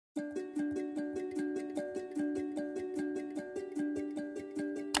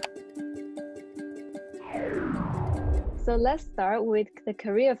So let's start with the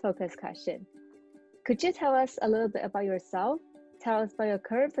career focus question. Could you tell us a little bit about yourself? Tell us about your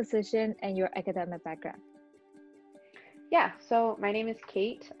current position and your academic background. Yeah, so my name is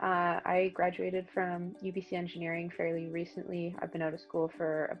Kate. I graduated from UBC Engineering fairly recently. I've been out of school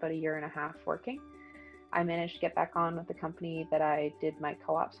for about a year and a half working. I managed to get back on with the company that I did my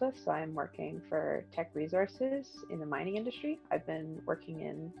co-ops with, so I'm working for Tech Resources in the mining industry. I've been working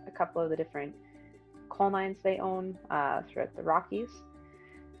in a couple of the different coal mines they own throughout the Rockies.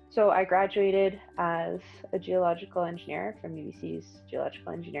 So I graduated as a geological engineer from UBC's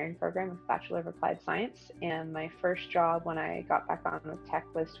Geological Engineering program with Bachelor of Applied Science. And my first job when I got back on with tech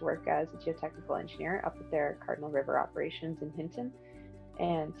was to work as a geotechnical engineer up at their Cardinal River operations in Hinton.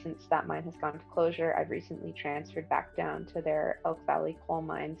 And since that mine has gone to closure, I've recently transferred back down to their Elk Valley coal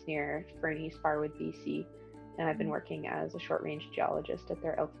mines near Fernie, Sparwood, BC. And I've been working as a short-range geologist at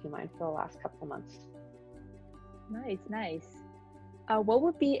their LQ mine for the last couple of months. Nice. What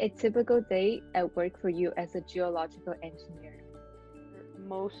would be a typical day at work for you as a geological engineer?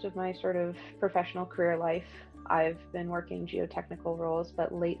 Most of my sort of professional career life, I've been working geotechnical roles,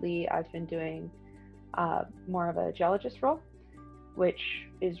 but lately I've been doing more of a geologist role, which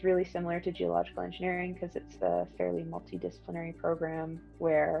is really similar to geological engineering because it's a fairly multidisciplinary program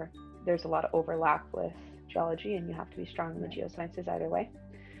where there's a lot of overlap with geology and you have to be strong in the geosciences either way.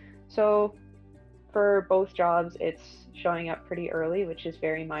 So for both jobs, it's showing up pretty early, which is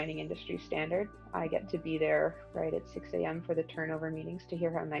very mining industry standard. I get to be there right at 6 a.m. for the turnover meetings to hear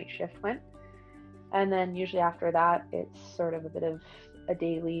how night shift went. And then usually after that, it's sort of a bit of a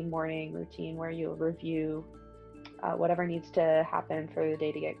daily morning routine where you'll review whatever needs to happen for the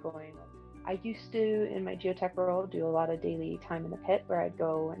day to get going. I used to, in my geotech role, do a lot of daily time in the pit where I'd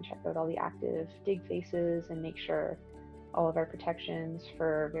go and check out all the active dig faces and make sure all of our protections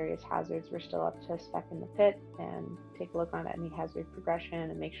for various hazards were still up to spec in the pit, and take a look on any hazard progression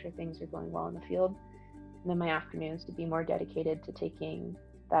and make sure things are going well in the field. And then my afternoons to be more dedicated to taking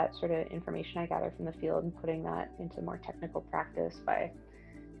that sort of information I gather from the field and putting that into more technical practice by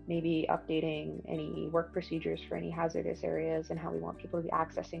maybe updating any work procedures for any hazardous areas and how we want people to be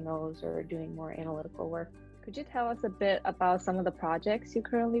accessing those, or doing more analytical work. Could you tell us a bit about some of the projects you're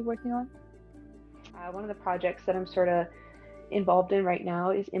currently working on? One of the projects that I'm sort of involved in right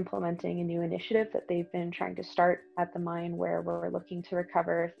now is implementing a new initiative that they've been trying to start at the mine, where we're looking to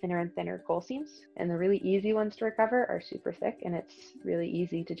recover thinner and thinner coal seams. And the really easy ones to recover are super thick, and it's really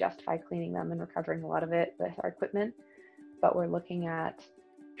easy to justify cleaning them and recovering a lot of it with our equipment. But we're looking at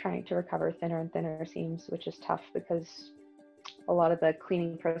trying to recover thinner and thinner seams, which is tough because a lot of the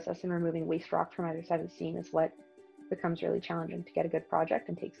cleaning process and removing waste rock from either side of the seam is what becomes really challenging to get a good project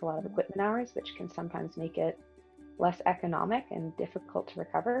and takes a lot of equipment hours, which can sometimes make it less economic and difficult to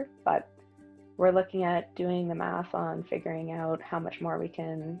recover. But we're looking at doing the math on figuring out how much more we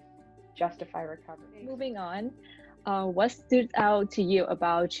can justify recovery. Moving on, what stood out to you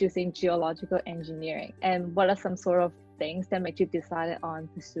about choosing geological engineering, and what are some sort of things that made you decide on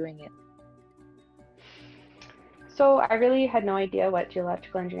pursuing it? So I really had no idea what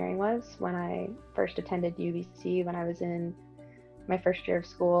geological engineering was when I first attended UBC. When I was in my first year of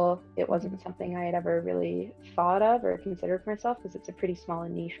school, it wasn't something I had ever really thought of or considered for myself because it's a pretty small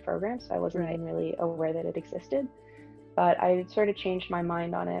and niche program, so I wasn't even really aware that it existed. But I sort of changed my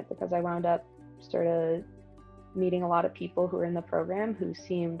mind on it because I wound up sort of meeting a lot of people who were in the program who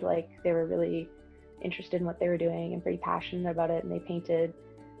seemed like they were really interested in what they were doing and pretty passionate about it, and they painted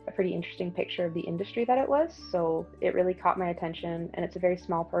a pretty interesting picture of the industry that it was. So it really caught my attention, and it's a very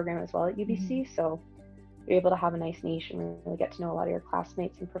small program as well at UBC, so you're able to have a nice niche and really get to know a lot of your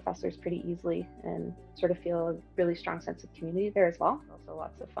classmates and professors pretty easily, and sort of feel a really strong sense of community there as well. Also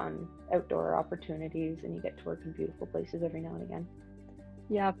lots of fun outdoor opportunities, and you get to work in beautiful places every now and again.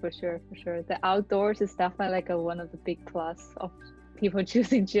 Yeah, for sure. The outdoors is definitely like one of the big plus of people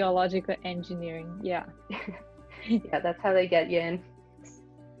choosing geological engineering. Yeah. Yeah, that's how they get you in.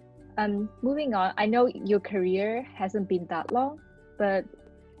 Moving on, I know your career hasn't been that long, but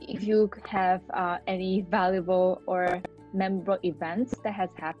if you have any valuable or memorable events that has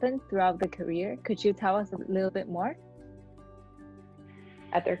happened throughout the career, could you tell us a little bit more?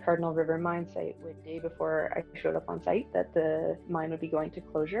 At their Cardinal River mine site, the day before I showed up on site, that the mine would be going to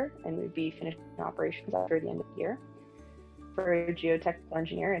closure and we'd be finishing operations after the end of the year. For a geotechnical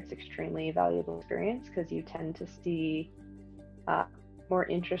engineer, it's extremely valuable experience because you tend to see more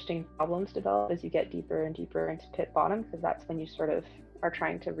interesting problems develop as you get deeper and deeper into pit bottom, because that's when you sort of are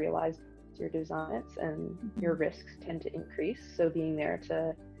trying to realize your designs and your risks tend to increase. So being there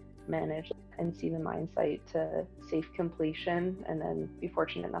to manage and see the mine site to safe completion, and then be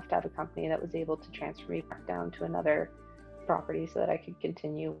fortunate enough to have a company that was able to transfer me back down to another property so that I could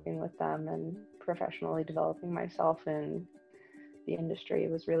continue working with them and professionally developing myself in the industry.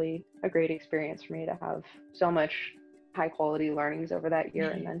 It was really a great experience for me to have so much high quality learnings over that year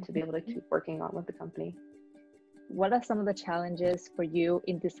and then to be able to keep working on with the company. What are some of the challenges for you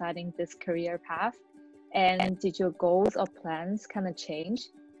in deciding this career path? And did your goals or plans kind of change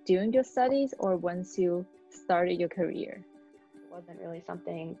during your studies or once you started your career? It wasn't really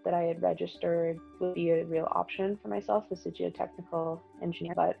something that I had registered would be a real option for myself as a geotechnical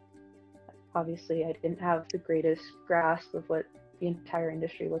engineer, but obviously I didn't have the greatest grasp of what the entire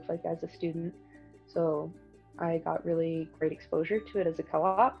industry looked like as a student. So I got really great exposure to it as a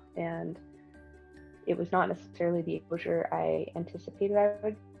co-op, and it was not necessarily the exposure I anticipated I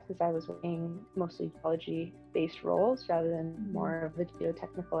would, because I was working mostly geology-based roles rather than more of a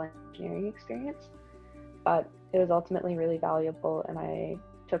geotechnical engineering experience. But it was ultimately really valuable, and I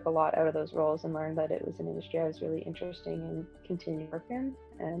took a lot out of those roles and learned that it was an industry I was really interested in continuing work in,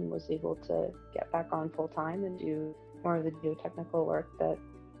 and was able to get back on full time and do more of the geotechnical work that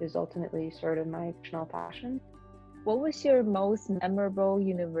is ultimately sort of my personal passion. What was your most memorable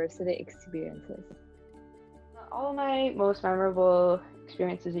university experiences? All of my most memorable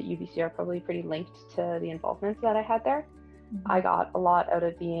experiences at UBC are probably pretty linked to the involvements that I had there. I got a lot out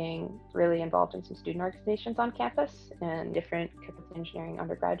of being really involved in some student organizations on campus and different engineering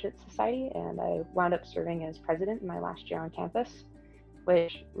undergraduate society, and I wound up serving as president in my last year on campus,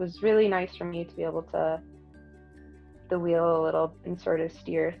 which was really nice for me to be able to the wheel a little and sort of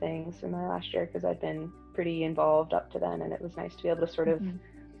steer things in my last year, because I'd been pretty involved up to then, and it was nice to be able to sort of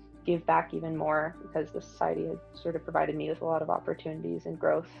give back even more because the society had sort of provided me with a lot of opportunities and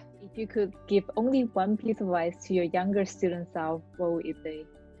growth. If you could give only one piece of advice to your younger student self, what would it be?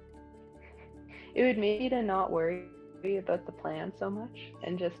 It would maybe to not worry about the plan so much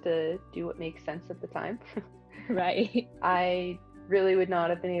and just to do what makes sense at the time. Right. I really would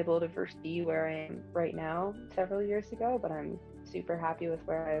not have been able to foresee where I am right now several years ago, but I'm super happy with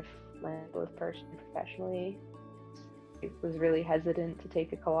where I've landed both personally and professionally. I was really hesitant to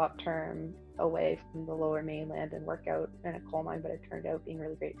take a co-op term away from the lower mainland and work out in a coal mine, but it turned out being a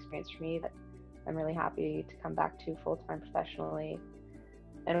really great experience for me that I'm really happy to come back to full-time professionally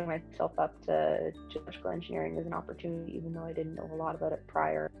and open myself up to geological engineering as an opportunity, even though I didn't know a lot about it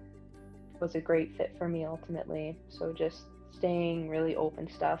prior. It was a great fit for me ultimately. So just staying really open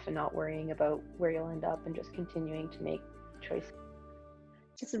to stuff and not worrying about where you'll end up and just continuing to make choices.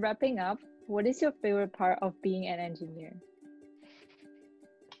 Just wrapping up, what is your favorite part of being an engineer?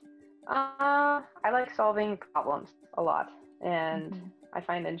 I like solving problems a lot, and I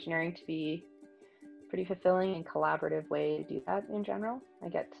find engineering to be a pretty fulfilling and collaborative way to do that in general. I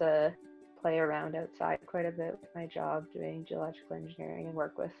get to play around outside quite a bit with my job doing geological engineering and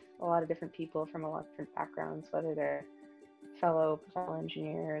work with a lot of different people from a lot of different backgrounds, whether they're fellow professional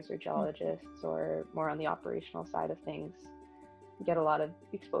engineers or geologists or more on the operational side of things. I get a lot of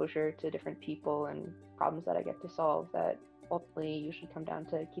exposure to different people and problems that I get to solve that ultimately usually come down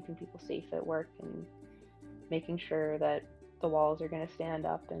to keeping people safe at work and making sure that the walls are going to stand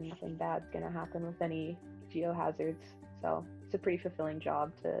up and nothing bad's going to happen with any geohazards. So it's a pretty fulfilling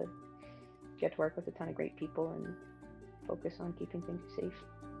job to get to work with a ton of great people and focus on keeping things safe.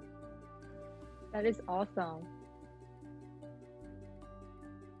 That is awesome.